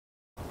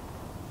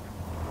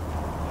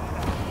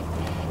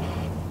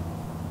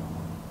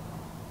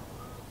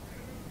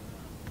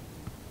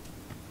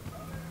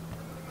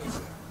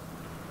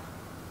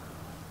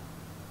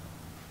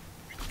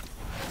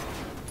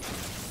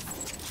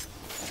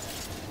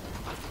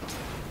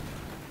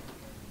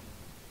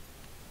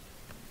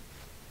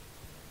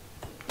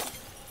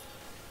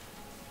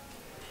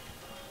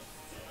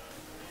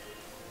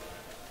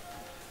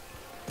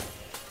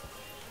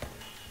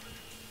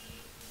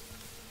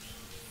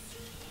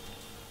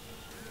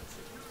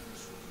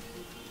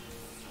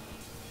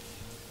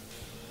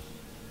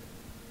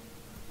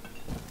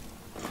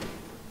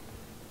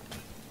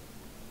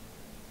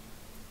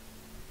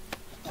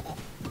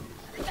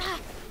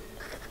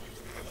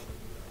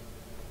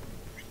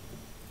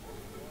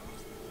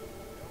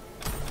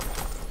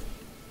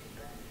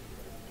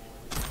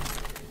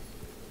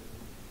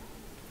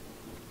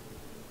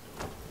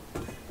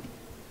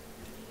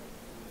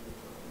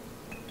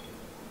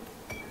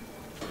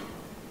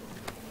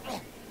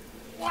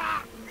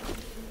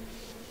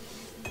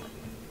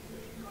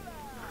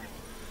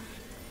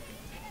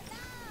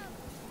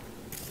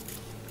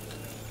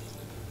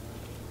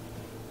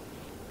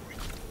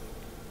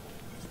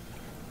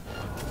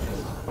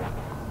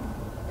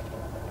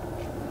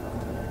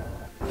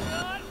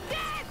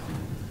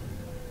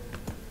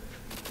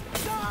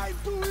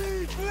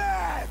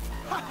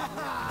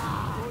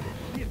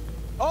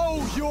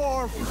Oh,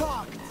 you're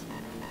fucked!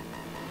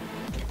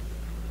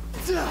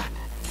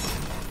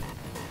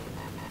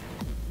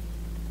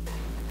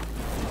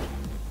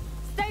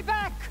 Stay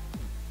back!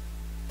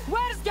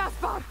 Where's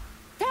Gaspar?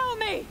 Tell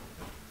me!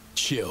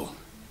 Chill.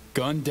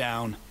 Gun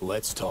down,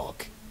 let's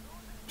talk.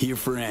 Here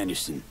for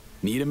Anderson.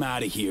 Need him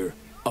out of here,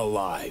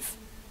 alive.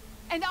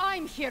 And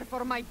I'm here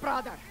for my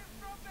brother.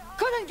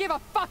 Couldn't give a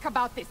fuck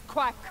about this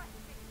quack.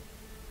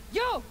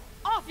 You!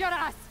 Off your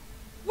ass!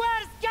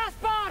 Where's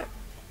Gaspar?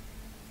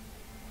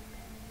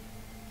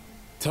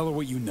 Tell her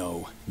what you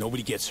know.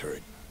 Nobody gets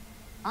hurt.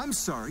 I'm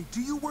sorry,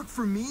 do you work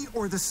for me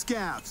or the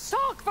Scavs?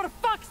 Talk for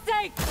fuck's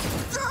sake!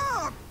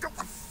 Ah, what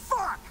the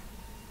fuck?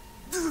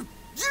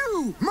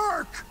 You,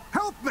 Merc!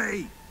 Help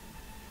me!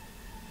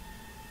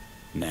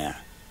 Nah,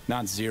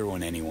 not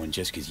zeroing anyone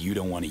just because you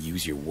don't want to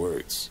use your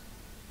words.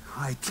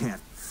 I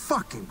can't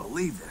fucking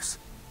believe this.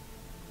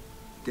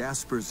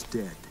 Gaspar's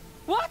dead.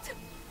 What?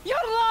 You're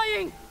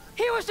lying!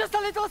 He was just a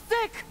little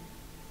sick!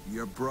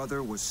 Your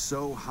brother was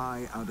so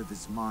high out of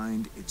his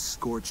mind, it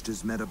scorched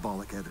his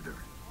metabolic editor.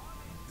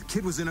 The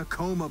kid was in a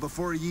coma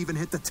before he even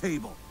hit the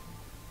table.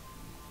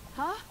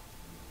 Huh?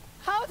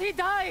 How'd he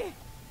die?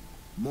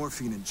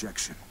 Morphine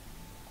injection.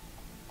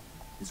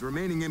 His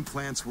remaining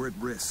implants were at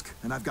risk,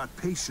 and I've got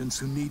patients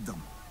who need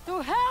them.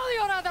 To hell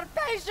your other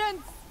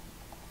patients!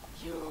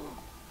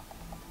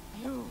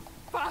 You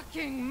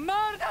fucking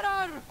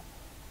murderer!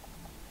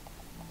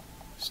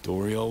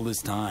 Story old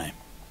as time.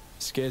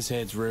 Scavs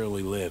heads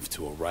rarely live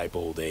to a ripe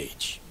old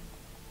age.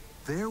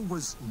 There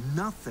was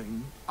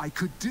nothing I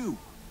could do.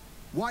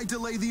 Why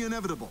delay the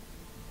inevitable?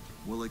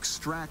 We'll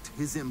extract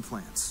his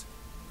implants.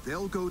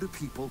 They'll go to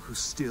people who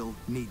still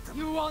need them.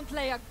 You won't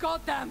lay a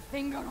goddamn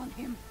finger on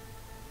him.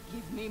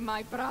 Give me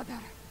my brother.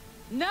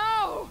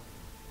 Now!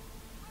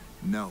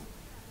 No.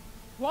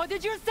 What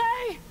did you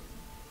say?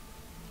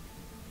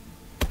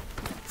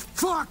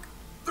 Fuck!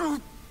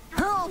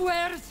 Help!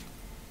 Where's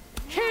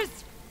his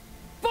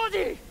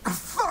body?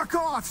 Fuck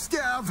off,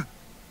 Scav!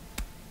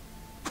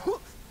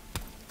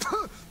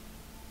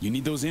 You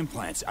need those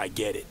implants, I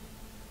get it.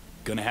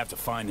 Gonna have to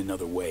find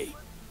another way.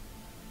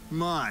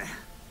 My,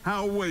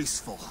 how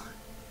wasteful.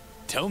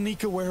 Tell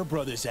Nika where her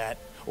brother's at,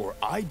 or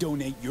I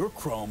donate your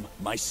chrome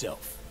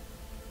myself.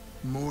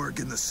 Morgue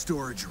in the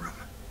storage room.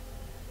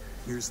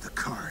 Here's the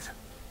card.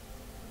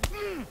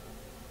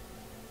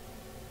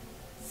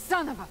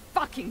 Son of a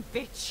fucking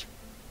bitch!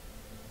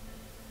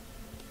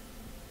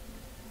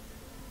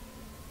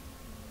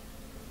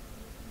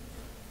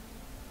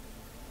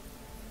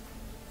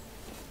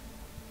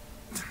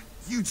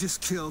 You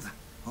just killed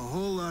a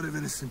whole lot of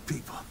innocent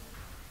people.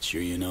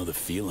 Sure you know the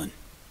feeling.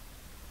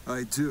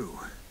 I do.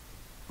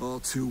 All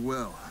too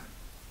well.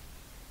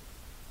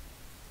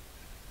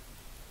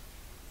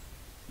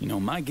 You know,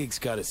 my gig's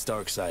got its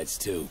dark sides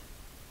too.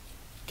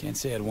 Can't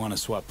say I'd want to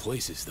swap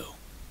places though.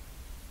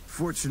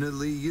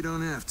 Fortunately, you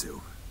don't have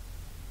to.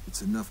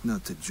 It's enough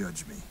not to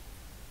judge me.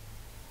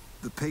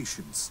 The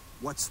patients,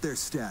 what's their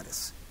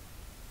status?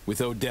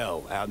 With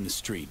Odell out in the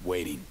street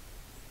waiting.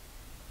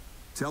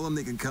 Tell them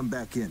they can come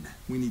back in.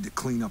 We need to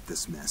clean up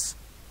this mess.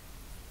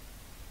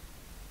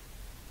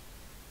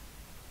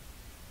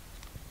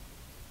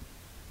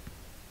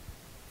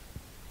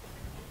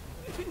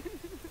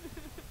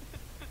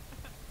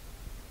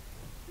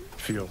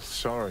 Feel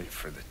sorry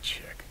for the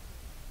chick.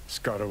 It's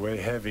got away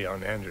heavy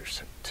on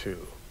Anderson,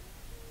 too.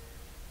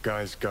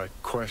 Guy's got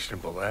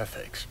questionable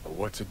ethics, but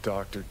what's a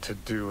doctor to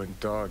do in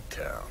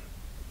Dogtown?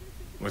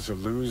 Was a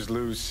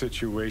lose-lose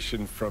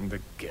situation from the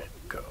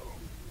get-go.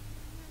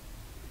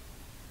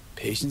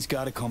 Patient's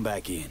gotta come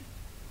back in.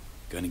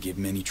 Gonna give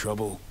him any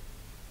trouble?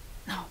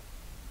 No.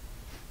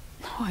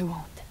 No, I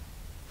won't.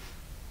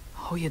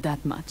 Owe you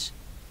that much.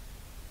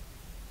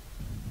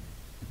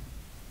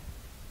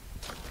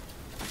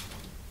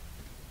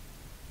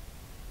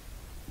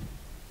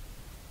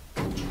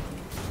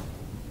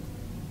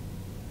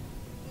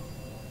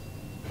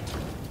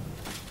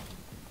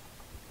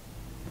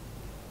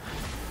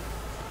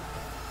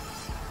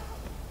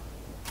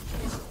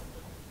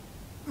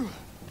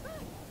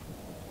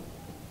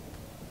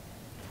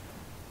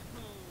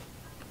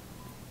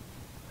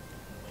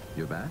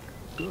 You're back?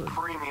 Good.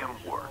 Premium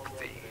work,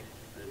 V.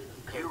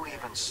 You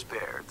even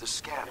spared the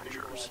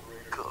scavengers.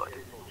 Good.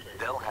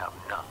 They'll have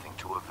nothing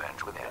to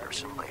avenge with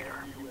Anderson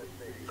later.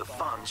 The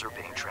funds are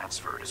being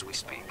transferred as we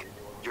speak.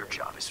 Your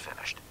job is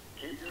finished.